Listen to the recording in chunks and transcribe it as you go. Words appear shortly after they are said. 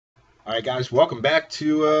Alright guys, welcome back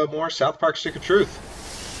to more South Park Stick of Truth.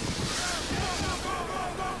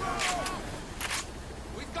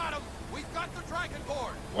 We've got him! We've got the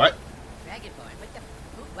Dragonborn! What? Dragonborn?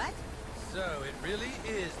 What? So, it really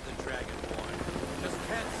is the Dragonborn. Just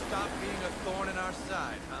can't stop being a thorn in our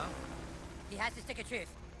side, huh? He has the Stick of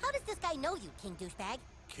Truth. How does this guy know you, King Douchebag?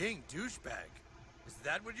 King Douchebag? Is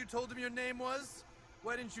that what you told him your name was?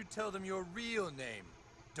 Why didn't you tell them your real name,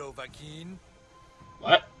 Dovahkiin?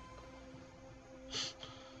 What?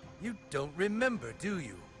 You don't remember, do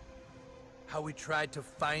you? How we tried to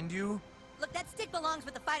find you? Look, that stick belongs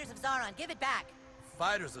with the Fighters of Zaron. Give it back.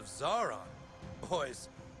 Fighters of Zaron? Boys,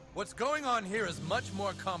 what's going on here is much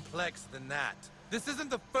more complex than that. This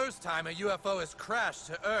isn't the first time a UFO has crashed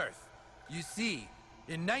to Earth. You see,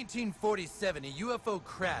 in 1947, a UFO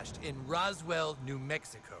crashed in Roswell, New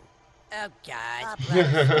Mexico. Oh,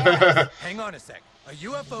 God. Hang on a sec. A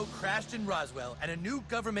UFO crashed in Roswell, and a new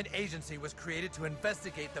government agency was created to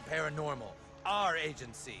investigate the paranormal. Our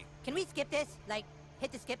agency. Can we skip this? Like,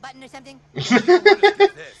 hit the skip button or something? You want to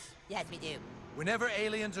skip this? Yes, we do. Whenever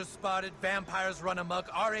aliens are spotted, vampires run amok,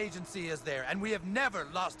 our agency is there, and we have never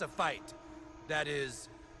lost a fight. That is,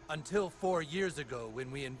 until 4 years ago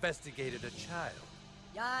when we investigated a child.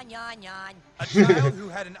 Yawn. A child who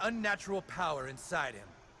had an unnatural power inside him.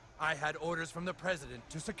 I had orders from the president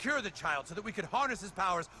to secure the child so that we could harness his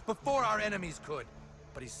powers before our enemies could.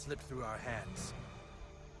 But he slipped through our hands.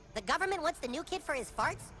 The government wants the new kid for his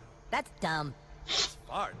farts? That's dumb.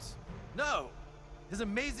 Farts? No. His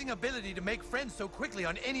amazing ability to make friends so quickly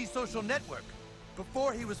on any social network.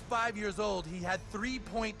 Before he was 5 years old, he had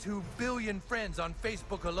 3.2 billion friends on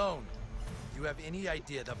Facebook alone. Do you have any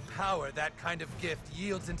idea the power that kind of gift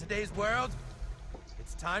yields in today's world?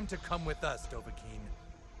 It's time to come with us, Dovahkiin.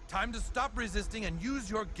 Time to stop resisting and use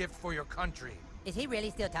your gift for your country. Is he really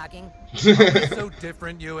still talking? We're so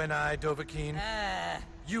different, you and I, Dovahkiin.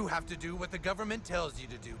 You have to do what the government tells you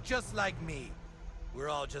to do, just like me. We're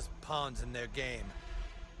all just pawns in their game.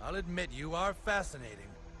 I'll admit you are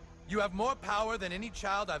fascinating. You have more power than any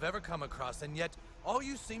child I've ever come across, and yet all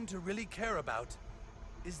you seem to really care about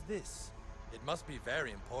is this. It must be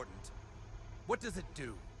very important. What does it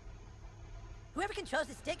do? Whoever controls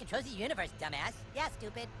the stick controls the universe, dumbass. Yeah,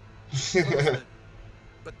 stupid.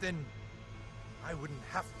 But then I wouldn't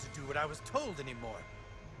have to do what I was told anymore.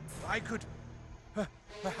 I could...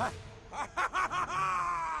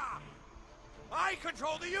 I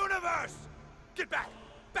control the universe! Get back!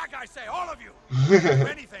 Back, I say, all of you! Do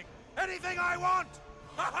anything I want!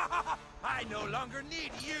 I no longer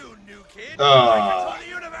need you, new kid! I control the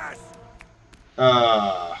universe!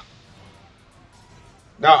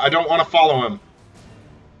 No, I don't want to follow him.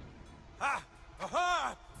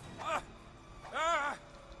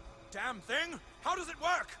 Damn thing! How does it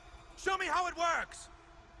work? Show me how it works!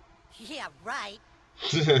 Yeah, right.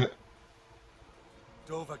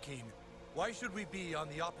 Dovahkiin, why should we be on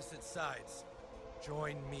the opposite sides?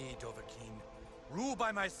 Join me, Dovahkiin. Rule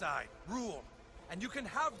by my side. Rule. And you can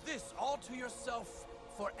have this all to yourself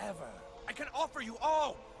forever. I can offer you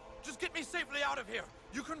all. Just get me safely out of here.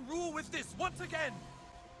 You can rule with this once again.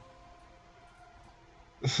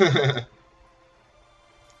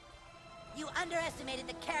 You underestimated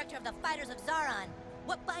the character of the Fighters of Zaron.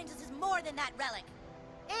 What binds us is more than that relic.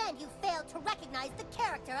 And you failed to recognize the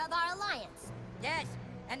character of our alliance. Yes,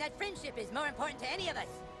 and that friendship is more important to any of us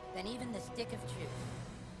than even the Stick of Truth.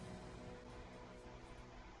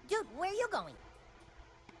 Dude, where are you going?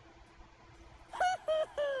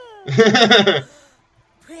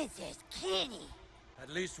 Princess Kenny. At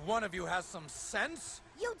least one of you has some sense.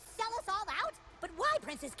 You'd sell us all out? But why,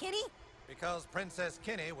 Princess Kenny? Because Princess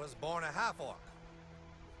Kenny was born a half-orc,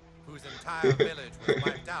 whose entire village was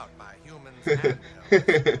wiped out by humans and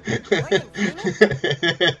elves.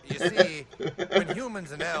 You see, when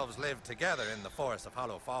humans and elves lived together in the forest of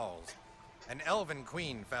Hollow Falls, an elven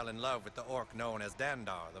queen fell in love with the orc known as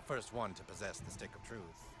Dandar, the first one to possess the Stick of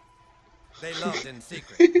Truth. They loved in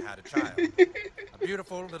secret and had a child. A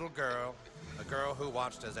beautiful little girl, a girl who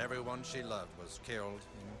watched as everyone she loved was killed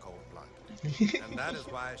in cold blood. And that is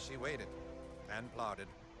why she waited and plotted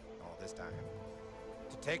all this time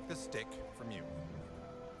to take the stick from you.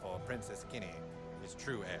 For Princess Kenny is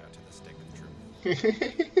true heir to the Stick of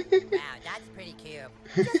Truth. Wow, that's pretty cute.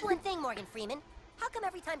 Just one thing, Morgan Freeman. How come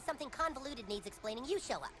every time something convoluted needs explaining, you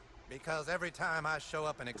show up? Because every time I show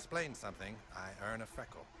up and explain something, I earn a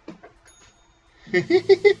freckle. Princess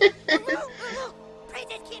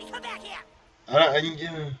Kenny, come back here!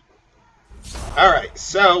 Alright,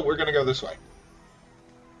 so we're gonna go this way.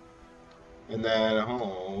 And then,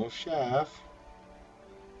 oh, chef.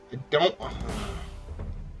 I don't...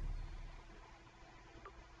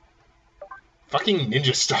 Fucking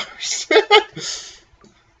ninja stars.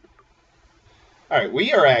 Alright,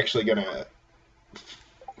 we are actually gonna...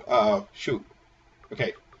 shoot.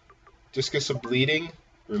 Okay. Just get some bleeding.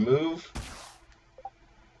 Remove.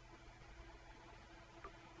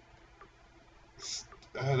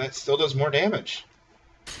 That still does more damage.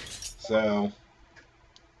 So...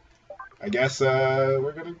 I guess,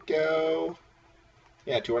 we're gonna go...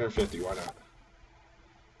 Yeah, 250, why not?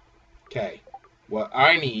 Okay. What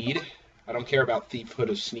I need... I don't care about Thiefhood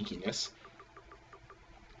of Sneakiness.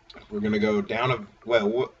 We're gonna go down a...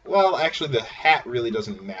 Well, actually, the hat really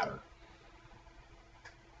doesn't matter.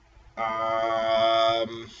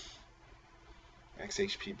 Max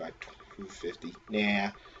HP by 250.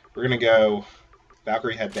 Nah. We're gonna go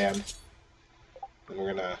Valkyrie Headband. And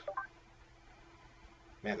we're gonna...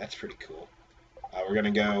 Man, that's pretty cool. We're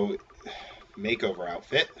gonna go Makeover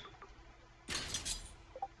Outfit.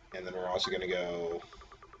 And then we're also gonna go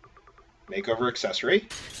Makeover Accessory.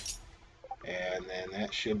 And then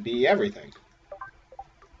that should be everything.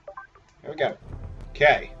 There we go.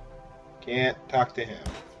 Okay. Can't talk to him.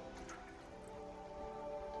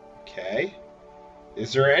 Okay.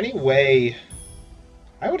 Is there any way...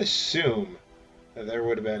 I would assume that there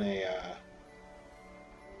would have been a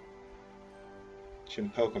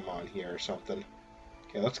Gym Pokemon here or something.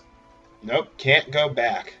 Okay, let's... Nope, can't go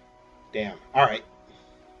back. Damn. Alright.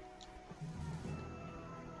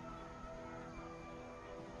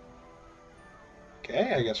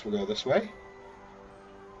 Okay, I guess we'll go this way.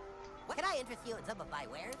 Can I interest you in some of my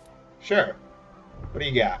wares? Sure. What do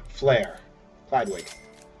you got? Flare. Clydewig.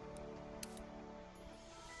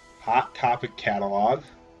 Hot Topic Catalog.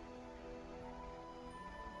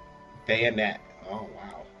 Bayonet. Oh,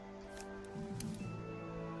 wow.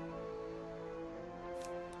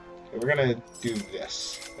 Okay, we're gonna do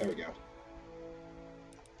this. There we go.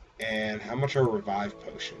 And how much are Revive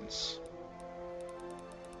Potions?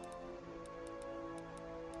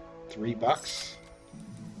 $3?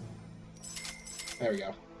 There we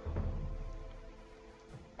go.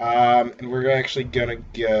 And we're actually gonna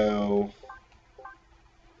go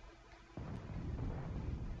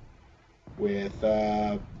with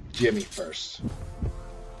Jimmy first.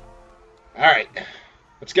 Alright,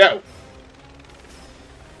 let's go.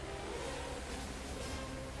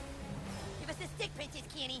 Give us a stick, Princess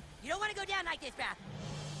Kenny. You don't want to go down like this, bruh.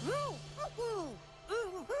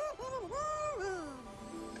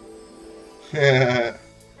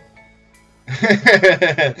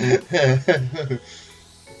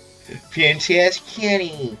 Princess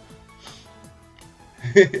Kenny.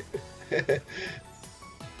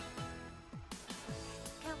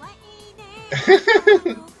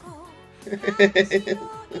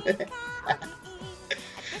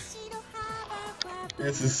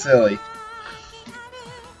 This is silly.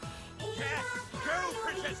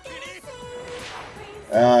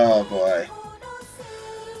 Oh boy.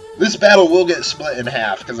 This battle will get split in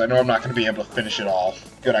half because I know I'm not going to be able to finish it all.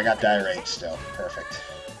 Good, I got Die Rate still. Perfect.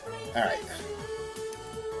 Alright.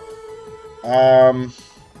 Yeah,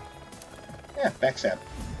 backstab.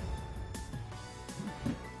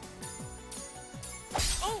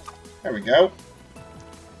 There we go.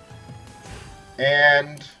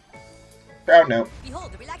 And Proud Note.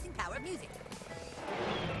 Behold the relaxing power of music.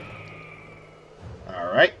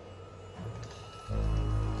 Alright.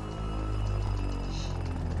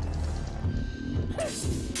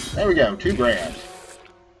 There we go, $2 grand.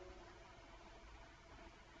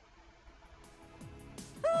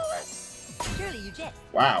 Surely you jest.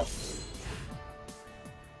 Wow.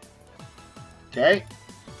 Okay.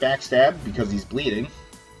 Backstab because he's bleeding.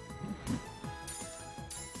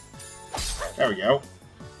 There we go.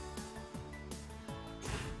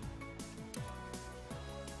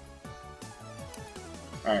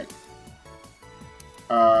 Alright.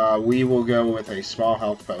 We will go with a small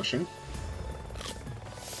health potion.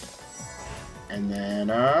 And then,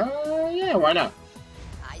 yeah, why not?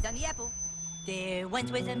 Eyes on the apple. There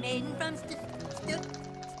once was a maiden from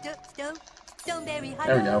Stoneberry Hollow.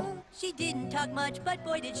 There we go. She didn't talk much, but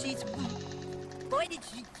boy did she boy did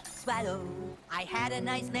she swallow. I had a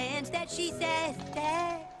nice lance that she said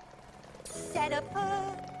set up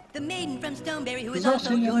her. The maiden from Stoneberry who is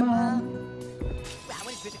also your mom. Wow,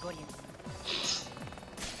 what is Griffith Gordian?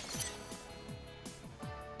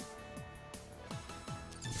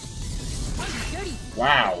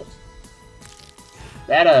 Wow.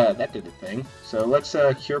 That did the thing. So let's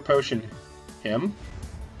Cure Potion him.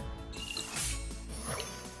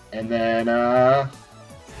 And then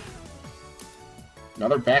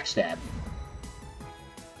another backstab.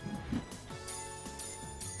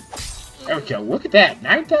 There we go. Look at that.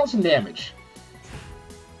 9,000 damage.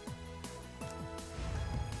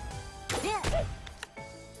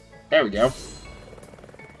 There we go.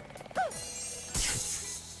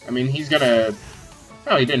 I mean, he's gonna...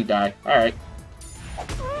 Oh, he didn't die. Alright.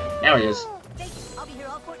 Now he is. Thank you. I'll be here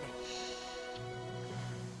all fortnight.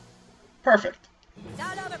 Perfect. It's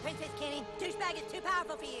all over, Princess Kenny. Douchebag is too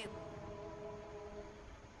powerful for you.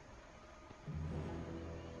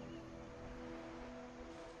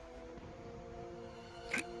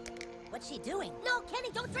 What's she doing? No, Kenny,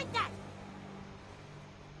 don't drink that!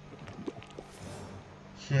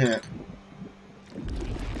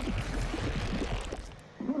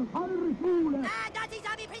 Ah, Nazi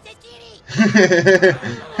zombie Princess Kenny!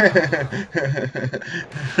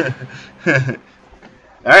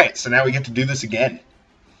 Alright, so now we get to do this again.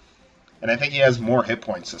 And I think he has more hit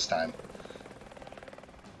points this time.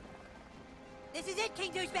 This is it,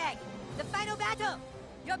 King Douchebag. The final battle.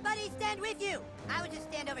 Your buddies stand with you. I would just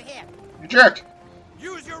stand over here. You jerk!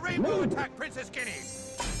 Use your rainbow attack, Princess Kenny.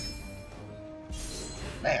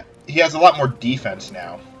 Man, he has a lot more defense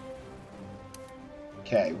now.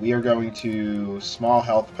 Okay, we are going to small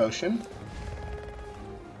health potion.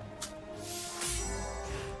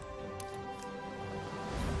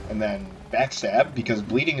 And then backstab, because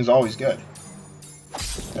bleeding is always good.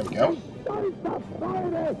 There we go.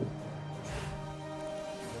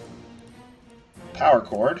 Power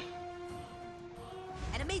cord.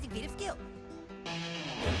 An amazing feat of skill.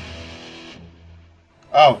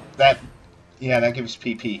 Oh, that... Yeah, that gives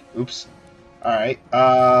PP. Oops. Alright,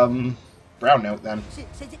 brown note then.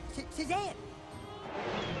 Shazam!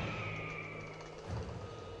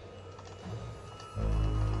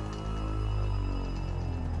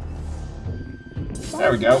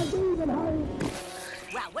 There we go.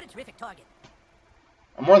 Wow, what a terrific target.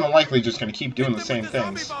 I'm more than likely just going to keep doing the same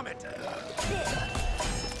things.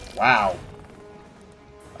 Wow.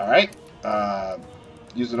 Alright.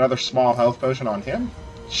 Use another small health potion on him.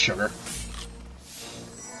 Sugar.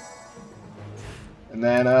 And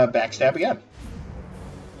then backstab again.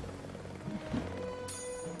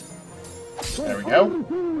 There we go.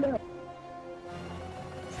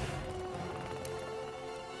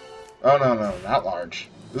 Oh, no, not large.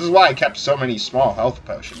 This is why I kept so many small health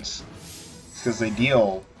potions. It's because they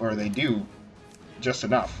deal, or they do, just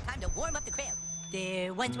enough. Time to warm up the crib.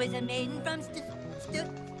 There once was a maiden from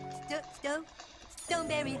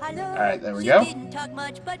Stoneberry Hollow. Alright, there we go. She didn't talk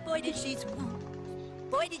much, but boy did she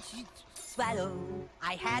boy did she swallow.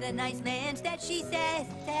 I had a nice man that she set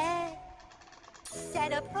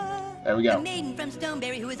up her. There we go. A maiden from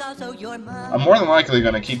Stoneberry who is also your mom. I'm more than likely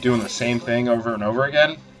going to keep doing the same thing over and over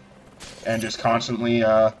again. And just constantly,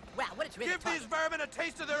 Wow, what a terrific Give these vermin a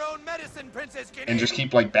taste of their own medicine, Princess Kenny. and just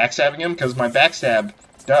keep, like, backstabbing him, because my backstab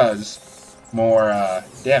does more,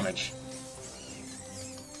 damage.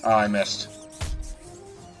 Oh, I missed.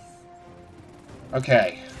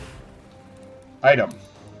 Okay. Item.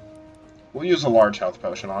 We'll use a large health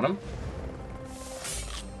potion on him.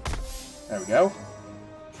 There we go.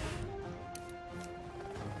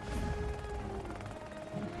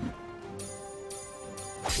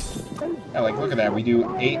 Yeah, like, look at that. We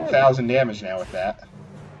do 8,000 damage now with that.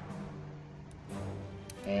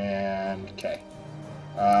 And, okay.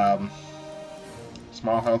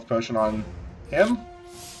 Small health potion on him.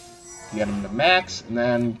 Get him to max, and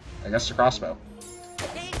then, I guess, the crossbow.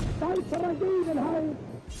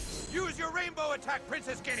 Use your rainbow attack,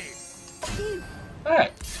 Princess Kenny.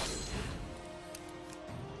 Alright.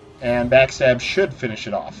 And backstab should finish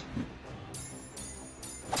it off.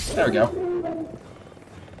 There we go.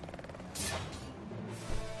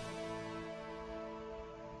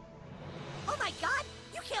 Oh my god!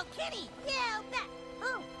 You killed Kenny! Yeah, I'll bet.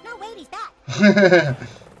 Oh, no, wait, he's back.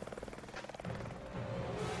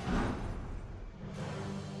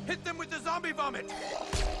 Hit them with the zombie vomit.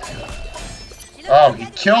 Oh, he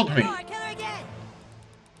killed me. Kill her again.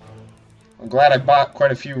 I'm glad I bought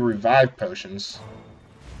quite a few revive potions.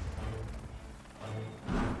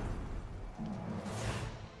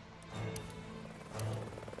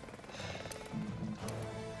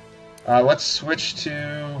 Let's switch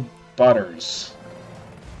to Butters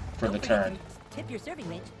for the turn. Tip your serving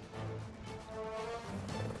range.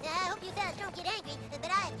 I hope you guys don't get angry, but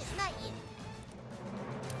I have to smite you.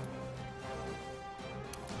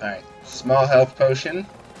 Alright, small health potion.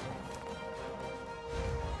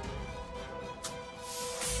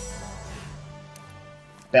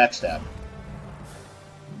 Backstab.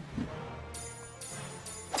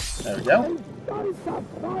 There we go.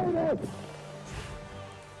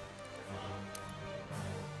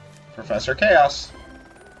 Professor Chaos.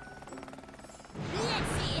 Let's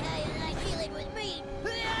see how you like dealing with me.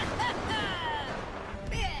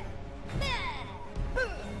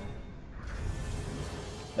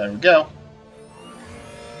 There we go.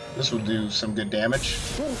 This will do some good damage.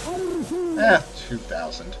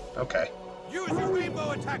 2,000. Okay. Use your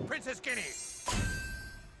rainbow attack, Princess Kenny.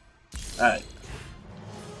 Alright.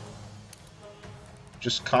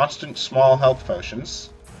 Just constant small health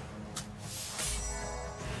potions.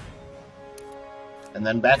 And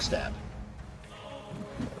then backstab.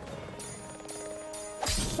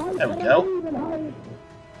 There we go.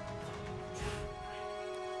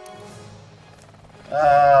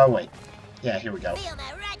 Wait. Yeah, here we go. Feel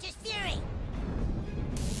my righteous fury.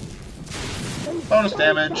 Bonus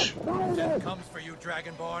damage. Death comes for you,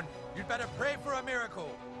 Dragonborn. You'd better pray for a miracle.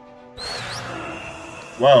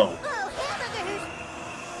 Whoa. Oh, hamburgers!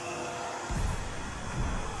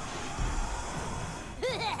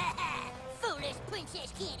 Foolish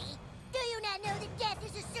Princess Kenny. Do you not know that death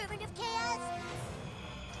is a servant of chaos?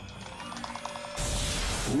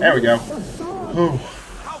 There we go. Whew.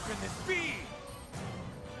 How can this be?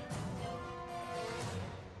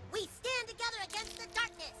 We stand together against the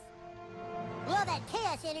darkness. Well, that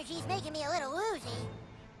chaos energy's making me a little woozy.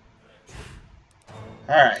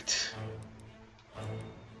 Alright.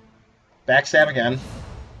 Backstab again.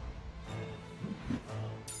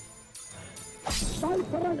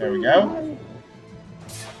 There we go.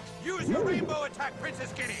 Use your rainbow attack,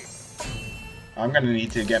 Princess Kenny. I'm going to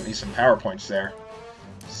need to get me some power points there.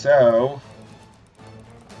 So,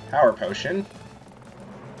 power potion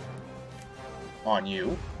on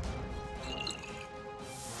you.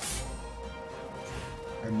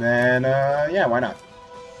 And then, yeah, why not?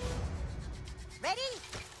 Ready?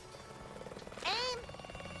 Aim.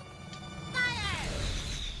 Fire!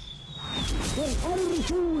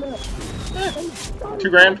 2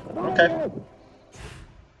 grand. Okay.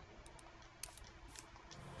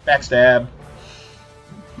 Backstab.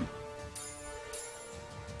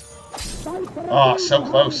 Oh, so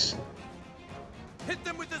close. Hit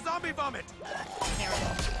them with the zombie vomit.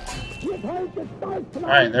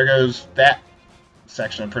 Alright, there goes that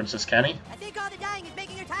section of Princess Kenny. I think all the dying is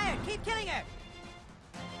making her tired. Keep killing her.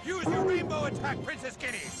 Use your rainbow attack, Princess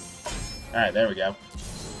Kenny. Alright, there we go.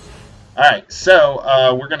 Alright,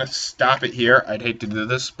 so we're going to stop it here. I'd hate to do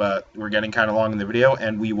this, but we're getting kind of long in the video,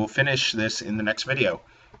 and we will finish this in the next video.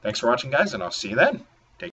 Thanks for watching, guys, and I'll see you then.